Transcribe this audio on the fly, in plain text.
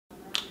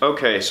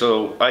Okay,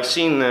 so I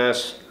seen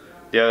this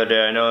the other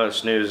day. I know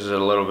this news is a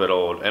little bit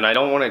old, and I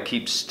don't want to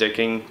keep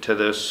sticking to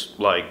this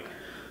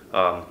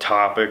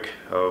topic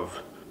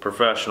of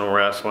professional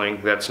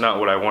wrestling. That's not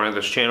what I wanted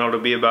this channel to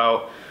be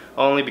about,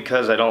 only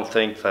because I don't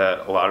think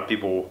that a lot of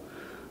people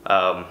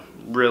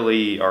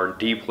really are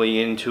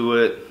deeply into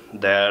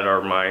it that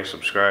are my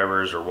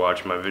subscribers or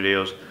watch my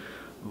videos.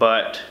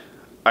 But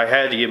I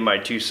had to give my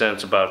 2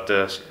 cents about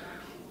this.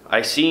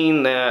 I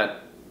seen that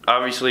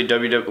obviously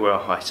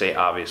well, I say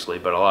obviously,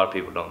 but a lot of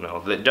people don't know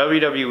that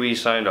WWE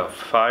signed a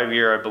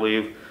 5-year, I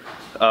believe,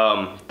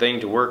 thing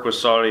to work with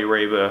Saudi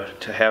Arabia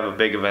to have a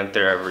big event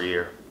there every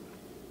year.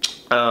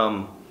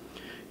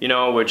 You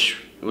know, which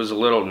was a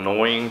little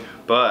annoying,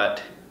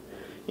 but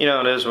you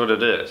know, it is what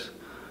it is.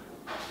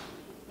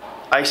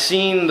 I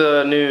seen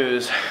the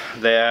news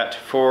that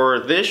for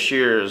this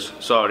year's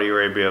Saudi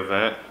Arabia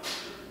event,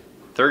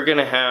 they're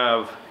gonna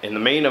have in the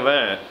main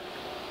event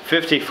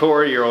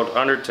 54-year-old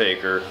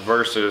Undertaker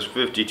versus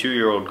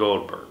 52-year-old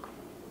Goldberg.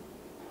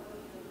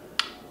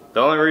 The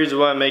only reason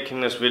why I'm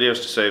making this video is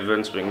to say,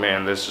 Vince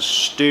McMahon, this is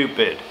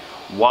stupid.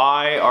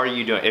 Why are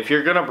you doing it? If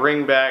you're gonna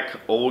bring back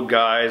old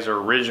guys or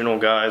original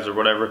guys or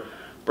whatever,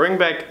 bring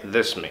back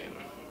this man.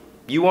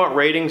 You want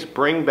ratings?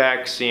 Bring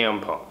back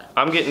CM Punk.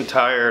 I'm getting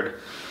tired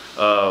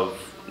of,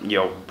 you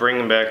know,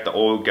 bringing back the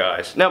old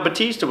guys. Now,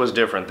 Batista was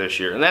different this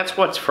year, and that's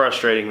what's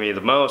frustrating me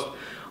the most.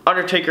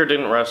 Undertaker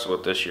didn't wrestle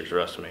at this year's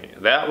WrestleMania.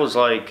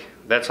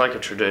 That's like a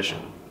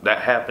tradition. That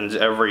happens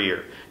every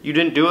year. You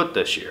didn't do it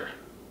this year.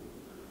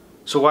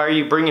 So why are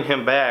you bringing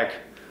him back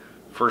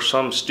for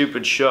some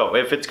stupid show?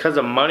 If it's because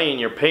of money and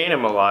you're paying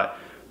him a lot,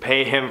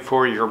 pay him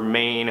for your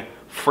main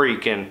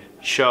freaking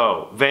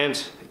show.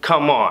 Vince,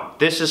 come on.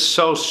 This is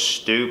so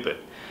stupid.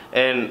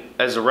 And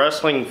as a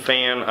wrestling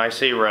fan, I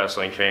say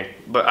wrestling fan,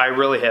 but I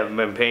really haven't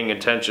been paying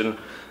attention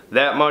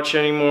that much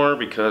anymore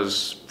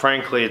because,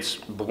 frankly, it's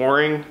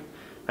boring.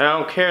 And I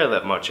don't care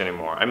that much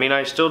anymore. I mean,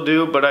 I still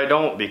do, but I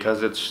don't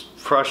because it's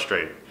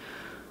frustrating.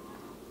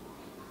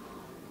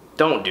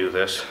 Don't do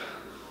this.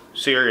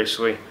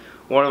 Seriously.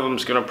 One of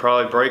them's going to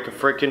probably break a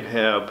freaking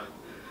hip.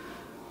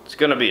 It's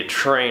going to be a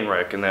train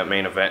wreck in that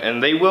main event.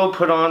 And they will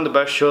put on the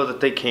best show that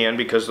they can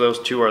because those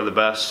two are the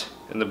best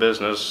in the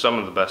business. Some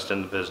of the best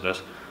in the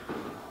business.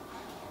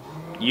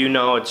 You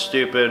know it's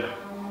stupid.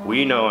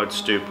 We know it's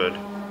stupid.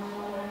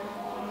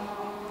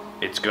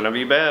 It's going to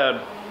be bad.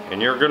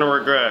 And you're going to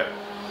regret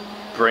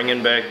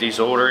bringing back these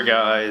older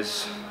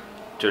guys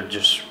to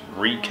just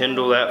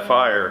rekindle that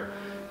fire.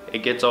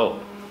 It gets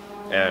old.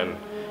 And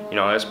you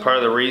know, that's part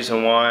of the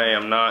reason why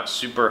I'm not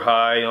super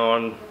high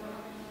on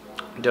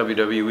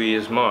WWE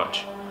as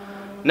much.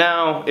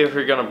 Now, if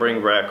you're gonna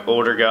bring back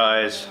older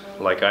guys,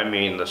 like I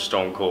mean the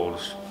Stone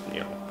Colds, you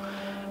know,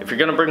 if you're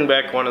gonna bring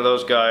back one of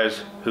those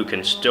guys who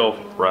can still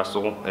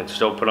wrestle and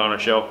still put on a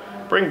show,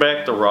 bring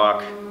back The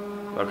Rock.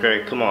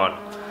 Okay, come on.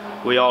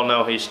 We all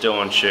know he's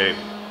still in shape.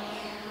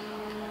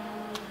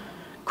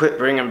 Quit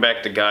bringing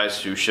back the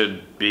guys who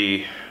should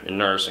be in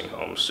nursing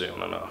homes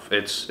soon enough.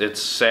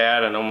 It's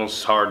sad and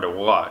almost hard to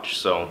watch.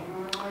 So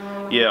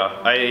yeah,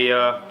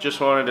 I just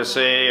wanted to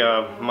say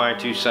my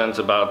 2 cents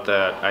about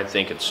that. I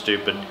think it's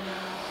stupid.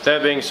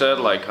 That being said,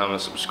 like,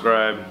 comment,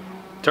 subscribe,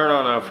 turn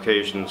on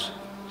notifications.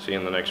 See you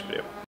in the next video.